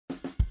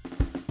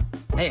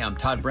Hey, I'm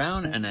Todd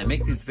Brown, and I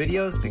make these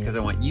videos because I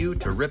want you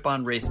to rip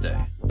on race day.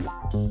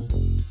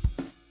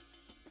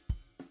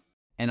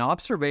 An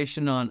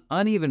observation on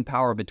uneven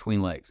power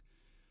between legs.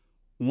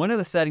 One of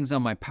the settings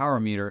on my power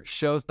meter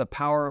shows the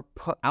power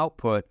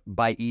output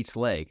by each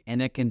leg,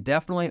 and it can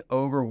definitely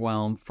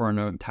overwhelm for an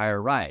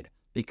entire ride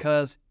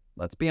because,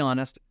 let's be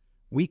honest,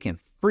 we can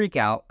freak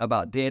out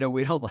about data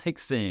we don't like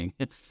seeing.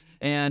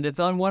 And it's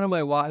on one of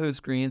my Wahoo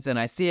screens, and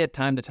I see it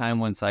time to time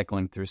when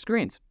cycling through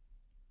screens.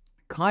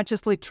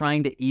 Consciously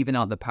trying to even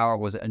out the power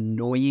was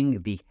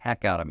annoying the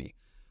heck out of me.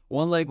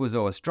 One leg was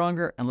always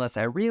stronger unless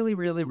I really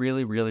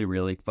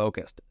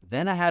focused.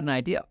 Then I had an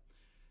idea.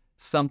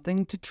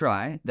 Something to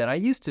try that I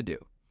used to do.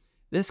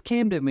 This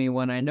came to me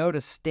when I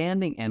noticed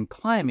standing and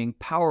climbing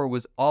power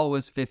was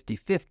always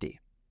 50-50.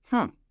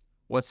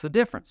 What's the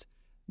difference?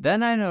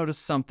 Then I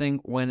noticed something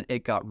when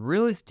it got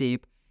really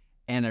steep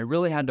and I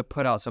really had to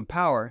put out some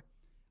power.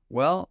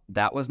 Well,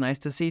 that was nice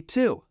to see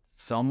too.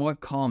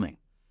 Somewhat calming.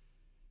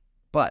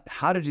 But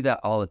how to do that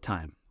all the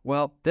time?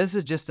 Well, this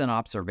is just an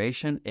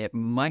observation. It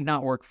might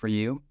not work for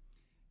you.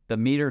 The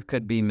meter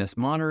could be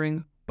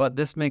mismonitoring, but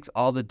this makes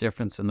all the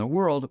difference in the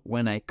world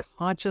when I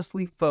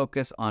consciously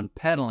focus on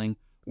pedaling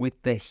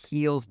with the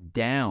heels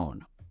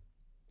down.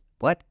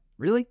 What?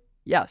 Really?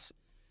 Yes.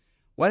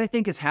 What I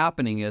think is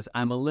happening is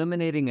I'm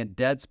eliminating a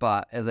dead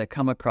spot as I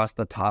come across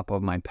the top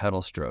of my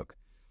pedal stroke.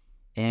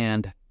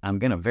 And I'm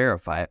going to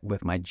verify it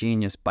with my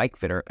genius bike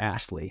fitter,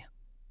 Ashley.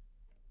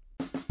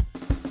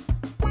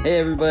 Hey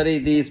everybody,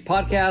 these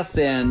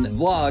podcasts and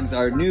vlogs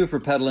are new for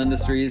Pedal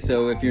Industries,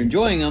 so if you're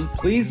enjoying them,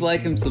 please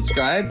like and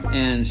subscribe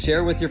and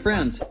share with your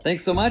friends.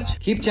 Thanks so much.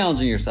 Keep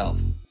challenging yourself.